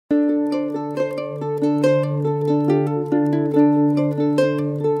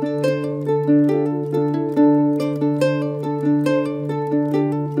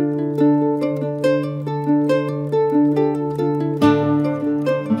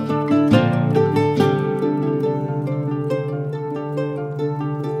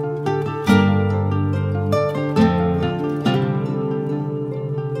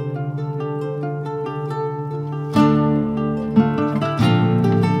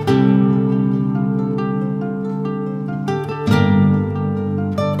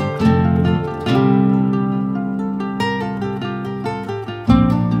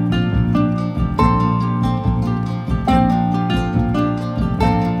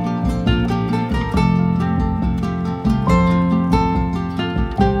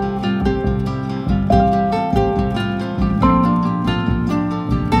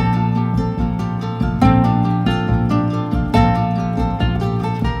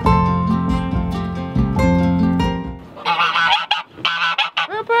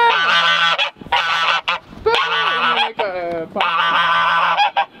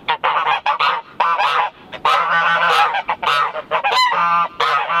Good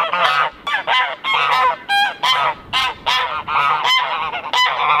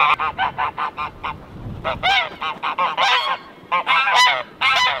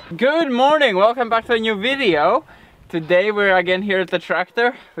morning, welcome back to a new video. Today we're again here at the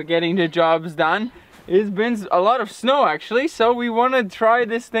tractor. We're getting the jobs done. It's been a lot of snow actually, so we want to try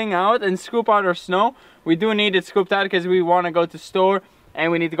this thing out and scoop out our snow. We do need it scooped out because we want to go to store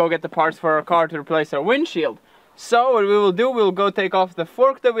and we need to go get the parts for our car to replace our windshield. So what we will do, we'll go take off the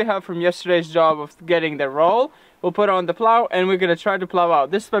fork that we have from yesterday's job of getting the roll. We'll put on the plow and we're gonna try to plow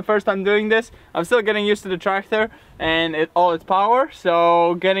out. This is my first time doing this. I'm still getting used to the tractor and all its power.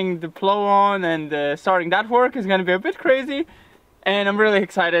 So getting the plow on and starting that work is gonna be a bit crazy. And I'm really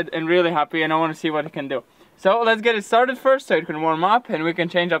excited and really happy and I wanna see what it can do. So let's get it started first so it can warm up and we can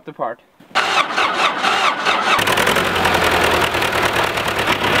change up the part.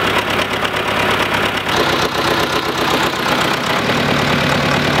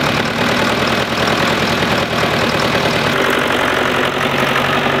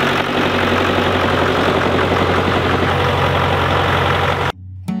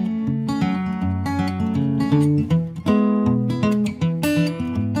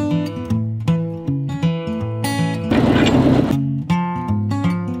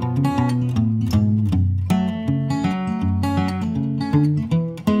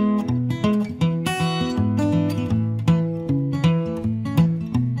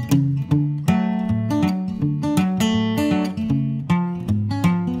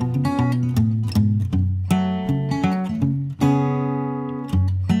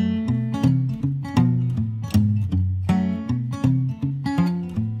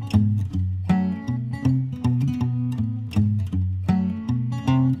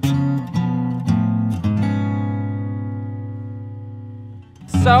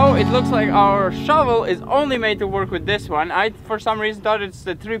 So it looks like our shovel is only made to work with this one. I for some reason thought it's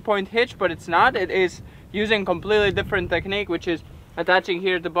the 3-point hitch, but it's not. It is using completely different technique, which is attaching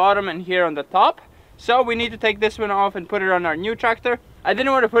here at the bottom and here on the top. So we need to take this one off and put it on our new tractor. I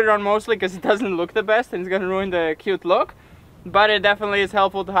didn't want to put it on mostly because it doesn't look the best and it's going to ruin the cute look. But it definitely is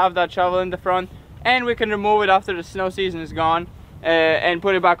helpful to have that shovel in the front, and we can remove it after the snow season is gone and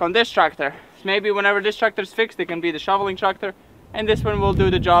put it back on this tractor. So maybe whenever this tractor is fixed, it can be the shoveling tractor. And this one will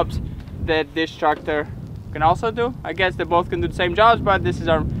do the jobs that this tractor can also do. I guess they both can do the same jobs, but this is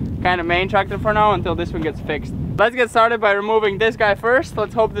our kind of main tractor for now until this one gets fixed. Let's get started by removing this guy first.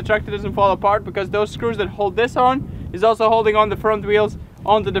 Let's hope the tractor doesn't fall apart because those screws that hold this on is also holding on the front wheels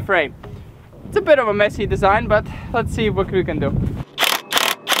onto the frame. It's a bit of a messy design, but let's see what we can do.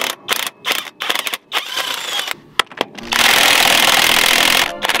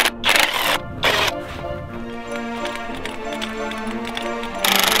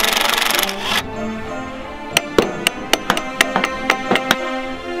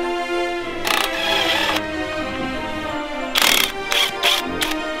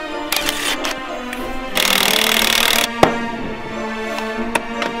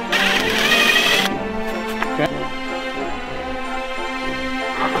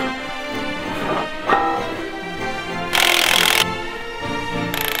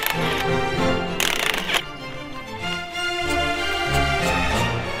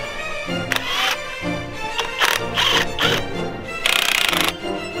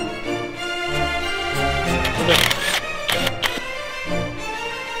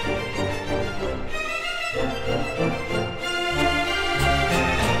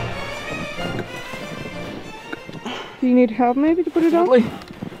 Do you need help maybe to put it on?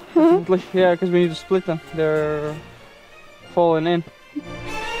 Huh? Yeah, because we need to split them. They're falling in.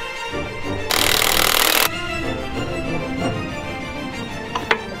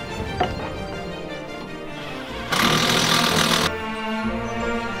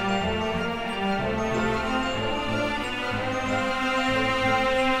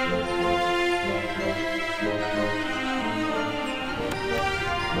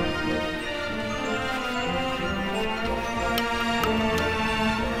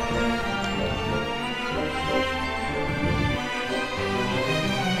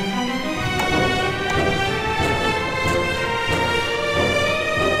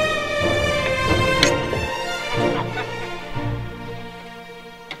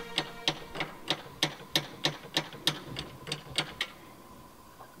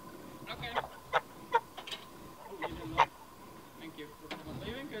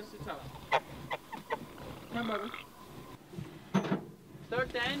 Start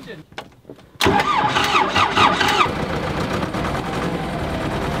the engine.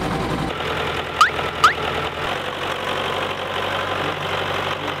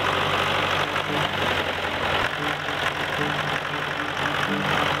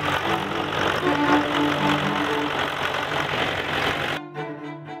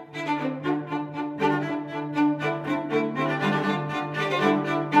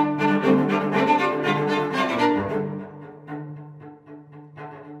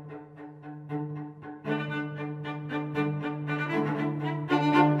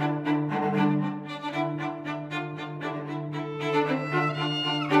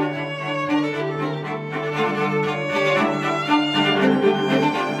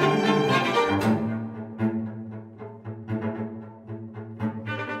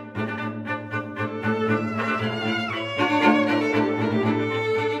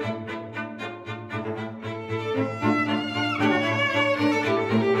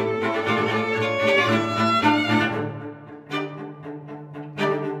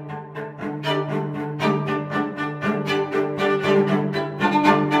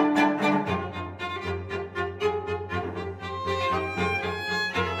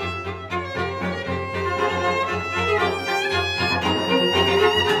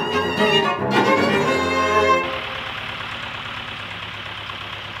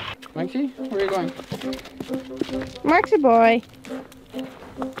 Maxie boy.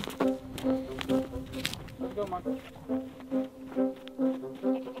 Let's go, Max.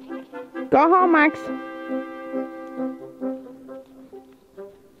 Go home, Max.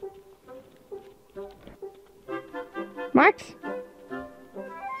 Max?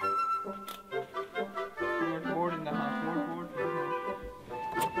 More in the house. More in the house.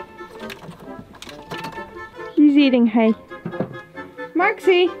 He's eating hay.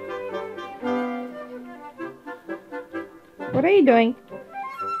 Maxie! What are you doing?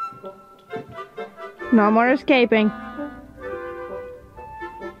 No more escaping.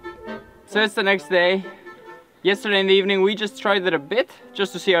 So it's the next day. Yesterday in the evening we just tried it a bit,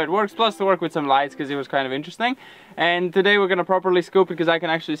 just to see how it works, plus to work with some lights because it was kind of interesting. And today we're gonna properly scoop it because I can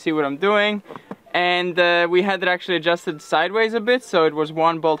actually see what I'm doing. And we had it actually adjusted sideways a bit, so it was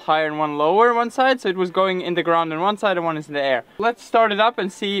one bolt higher and one lower on one side, so it was going in the ground on one side and one is in the air. Let's start it up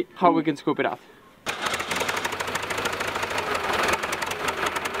and see how we can scoop it off.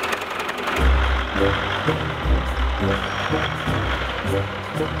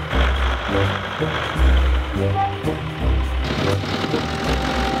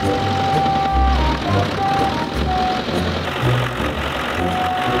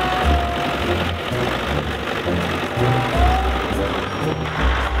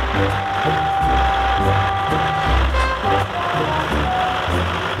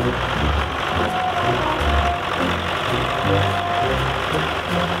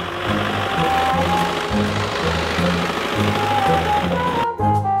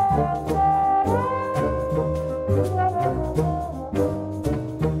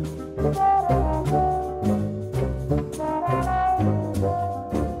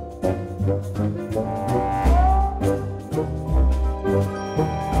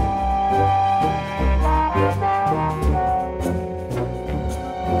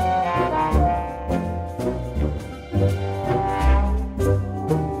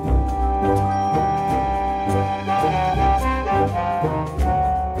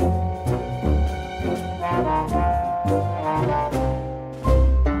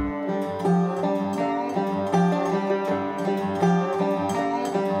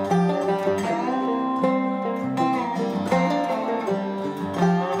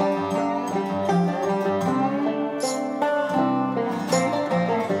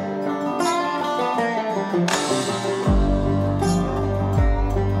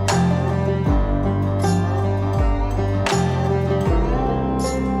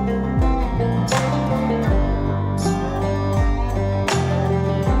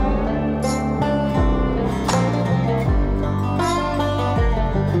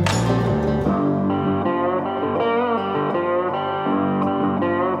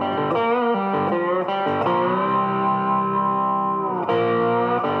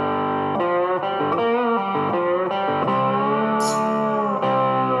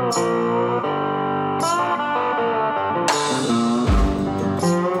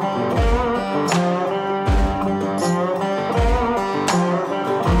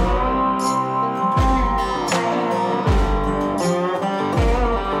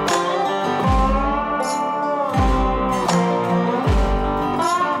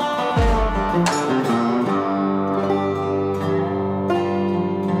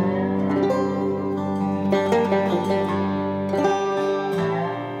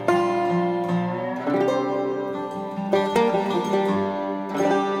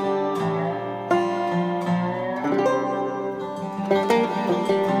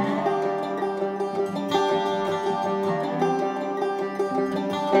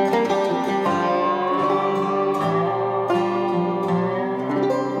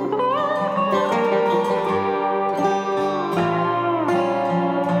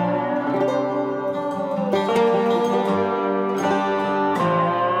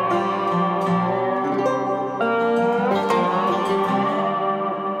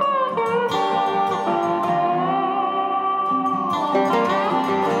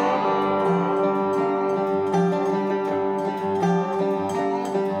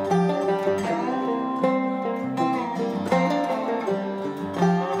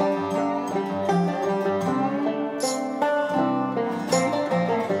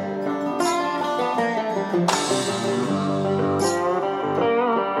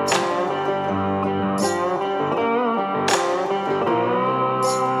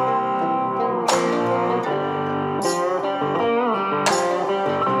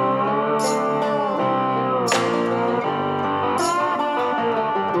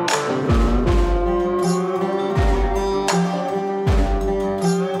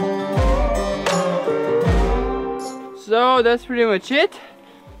 So that's pretty much it.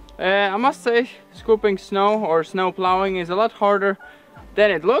 I must say, scooping snow or snow plowing is a lot harder than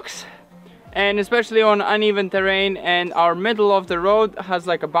it looks, and especially on uneven terrain, and our middle of the road has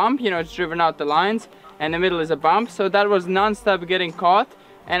like a bump, you know, it's driven out the lines, and the middle is a bump, so that was non-stop getting caught.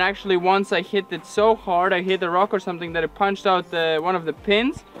 And actually once I hit it so hard, I hit a rock or something, that it punched out one of the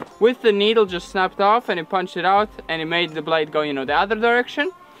pins with the needle, just snapped off, and it punched it out, and it made the blade go, you know, the other direction.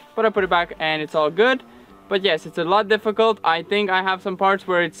 But I put it back and it's all good. But yes, it's a lot difficult. I think I have some parts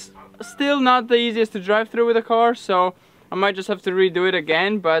where it's still not the easiest to drive through with a car, so I might just have to redo it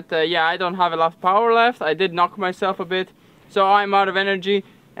again. But yeah, I don't have a lot of power left. I did knock myself a bit, so I'm out of energy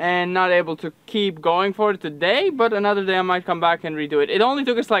and not able to keep going for it today. But another day I might come back and redo it. It only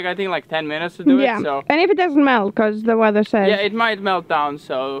took us like, I think, like 10 minutes to do it. So, and if it doesn't melt, because the weather says, yeah, it might melt down,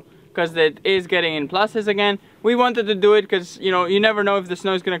 so because it is getting in pluses again. We wanted to do it because, you know, you never know if the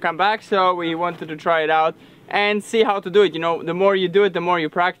snow is going to come back, so we wanted to try it out and see how to do it. You know, the more you do it, the more you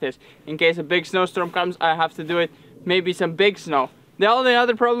practice. In case a big snowstorm comes, I have to do it, maybe some big snow. The only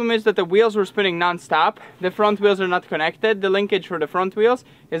other problem is that the wheels were spinning non-stop. The front wheels are not connected. The linkage for the front wheels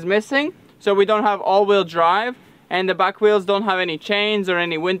is missing, so we don't have all-wheel drive, and the back wheels don't have any chains or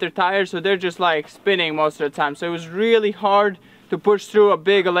any winter tires, so they're just like spinning most of the time. So it was really hard to push through a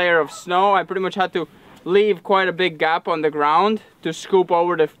big layer of snow. I pretty much had to leave quite a big gap on the ground to scoop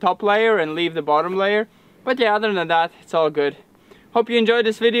over the top layer and leave the bottom layer. But yeah, other than that, it's all good. Hope you enjoyed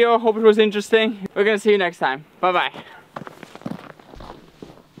this video. Hope it was interesting. We're gonna see you next time. Bye bye.